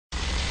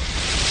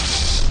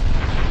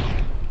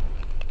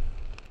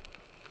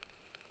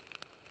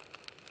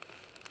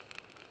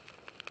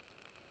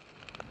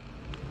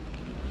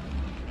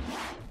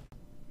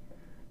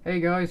Hey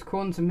guys,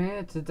 Quantum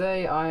here.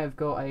 Today I have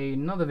got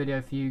another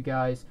video for you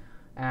guys,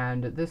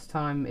 and this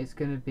time it's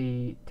going to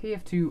be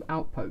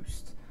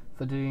TF2outpost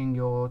for doing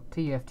your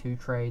TF2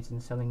 trades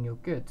and selling your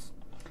goods.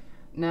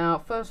 Now,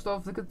 first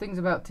off, the good things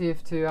about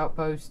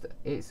TF2outpost,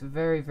 it's a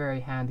very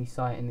handy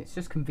site and it's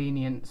just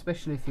convenient,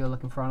 especially if you're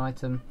looking for an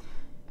item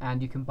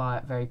and you can buy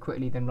it very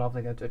quickly then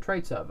rather than go to a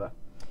trade server.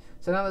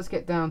 So now let's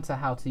get down to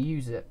how to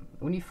use it.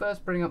 When you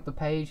first bring up the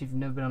page, if you've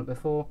never been on it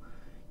before,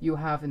 you'll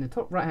have in the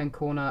top right hand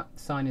corner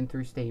sign in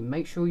through Steam.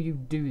 Make sure you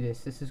do this.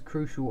 This is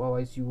crucial,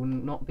 otherwise you will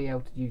not be able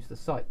to use the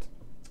site.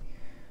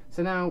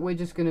 So now we're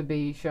just going to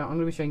be I'm going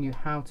to be showing you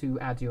how to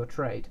add your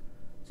trade.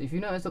 So if you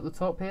notice at the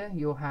top here,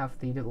 you'll have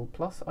the little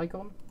plus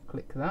icon.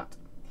 Click that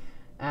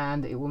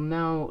and it will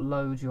now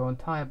load your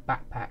entire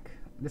backpack.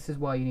 This is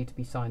why you need to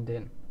be signed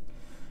in.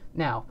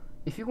 Now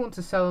if you want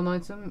to sell an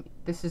item,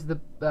 this is the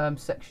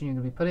section you're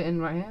going to be putting it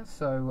in right here.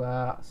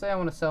 So say I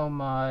want to sell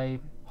my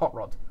hot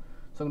rod.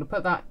 So I'm going to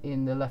put that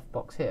in the left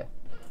box here.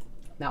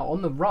 Now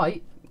on the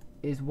right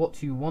is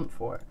what you want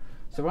for it.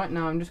 So right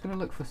now I'm just going to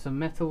look for some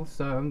metal.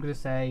 So I'm going to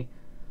say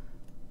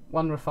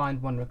 1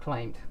 refined, 1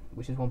 reclaimed,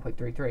 which is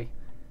 1.33.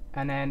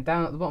 And then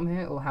down at the bottom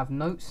here it will have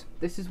notes.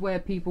 This is where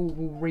people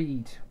will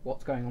read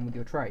what's going on with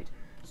your trade.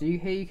 So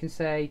here you can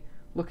say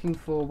looking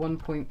for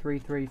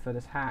 1.33 for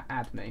this hat,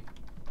 add me.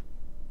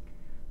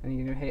 And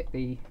you're going to hit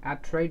the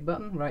add trade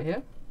button right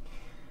here.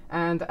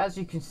 And as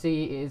you can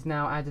see, it is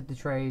now added the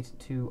trade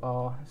to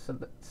our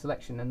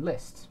selection and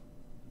list.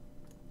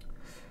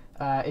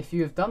 If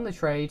you have done the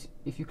trade,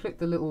 if you click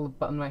the little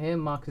button right here,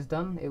 mark as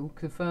done, it will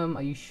confirm,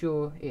 are you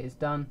sure it is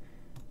done?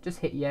 Just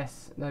hit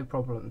yes, no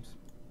problems.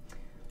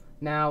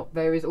 Now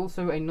there is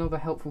also another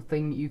helpful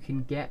thing you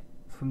can get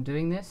from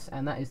doing this,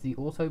 and that is the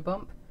auto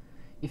bump.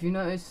 If you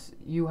notice,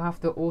 you have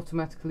to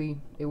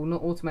it will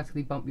not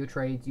automatically bump your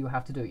trades, you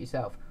have to do it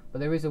yourself. But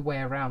there is a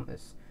way around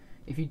this.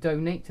 If you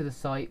donate to the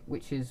site,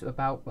 which is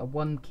about a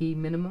 1 key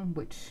minimum,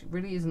 which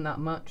really isn't that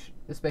much,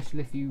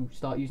 especially if you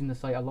start using the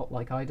site a lot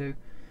like I do,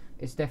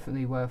 it's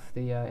definitely worth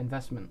the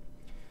investment.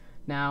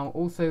 Now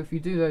also if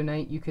you do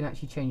donate, you can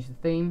actually change the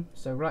theme.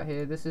 So right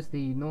here, this is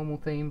the normal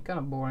theme, kind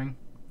of boring,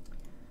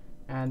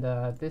 and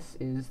this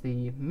is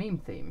the meme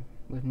theme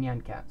with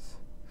Nyan Cats.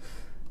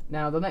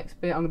 Now the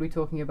next bit I'm going to be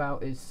talking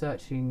about is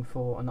searching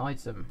for an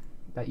item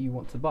that you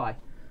want to buy.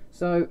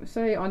 So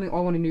say I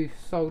want a new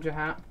soldier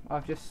hat.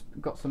 I've just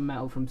got some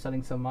metal from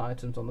selling some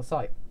items on the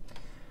site.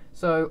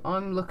 So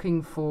I'm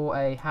looking for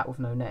a hat with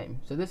no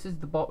name. So this is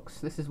the box,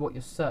 this is what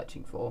you're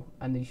searching for,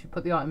 and then you should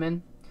put the item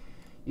in.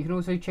 You can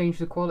also change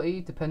the quality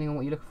depending on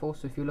what you're looking for.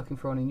 So if you're looking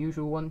for an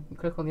unusual one, you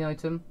click on the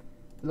item,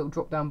 the little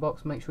drop down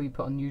box, make sure you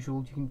put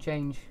unusual. You can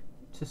change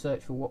to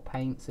search for what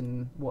paints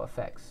and what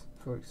effects,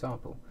 for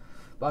example.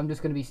 But I'm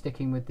just going to be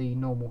sticking with the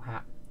normal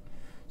hat.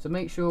 So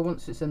make sure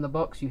once it's in the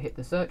box you hit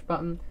the search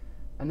button,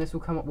 and this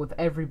will come up with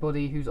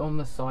everybody who's on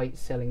the site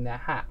selling their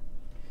hat.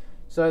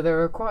 So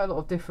there are quite a lot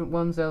of different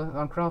ones,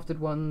 uncrafted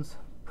ones,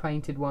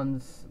 painted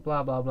ones,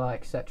 blah blah blah,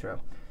 etc.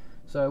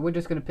 So we're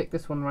just going to pick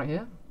this one right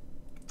here,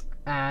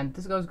 and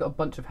this guy's got a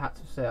bunch of hats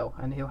for sale,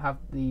 and he'll have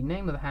the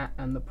name of the hat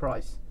and the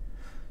price.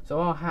 So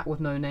our hat with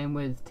no name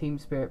with Team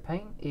Spirit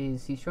paint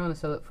is, he's trying to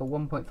sell it for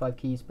 1.5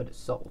 keys, but it's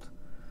sold.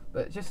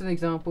 But just an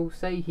example,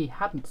 say he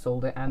hadn't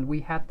sold it and we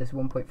had this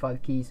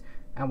 1.5 keys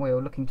and we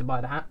were looking to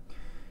buy the hat.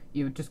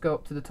 You would just go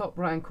up to the top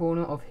right hand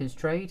corner of his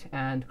trade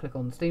and click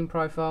on the Steam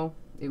profile.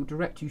 It will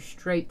direct you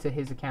straight to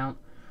his account,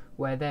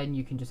 where then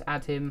you can just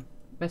add him,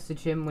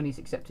 message him when he's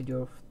accepted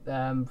your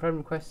friend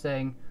request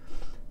saying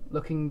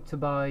looking to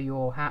buy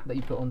your hat that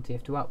you put on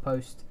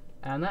TF2outpost,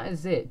 and that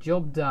is it,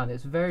 job done.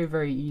 It's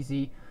very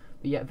easy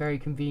but yet very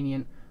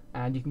convenient,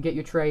 and you can get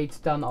your trades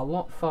done a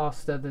lot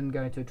faster than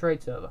going to a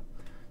trade server.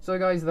 So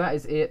guys, that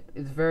is it.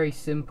 It's very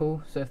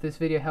simple. So if this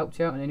video helped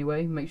you out in any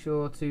way, make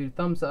sure to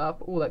thumbs it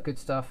up, all that good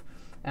stuff.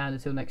 And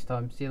until next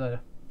time, see you later.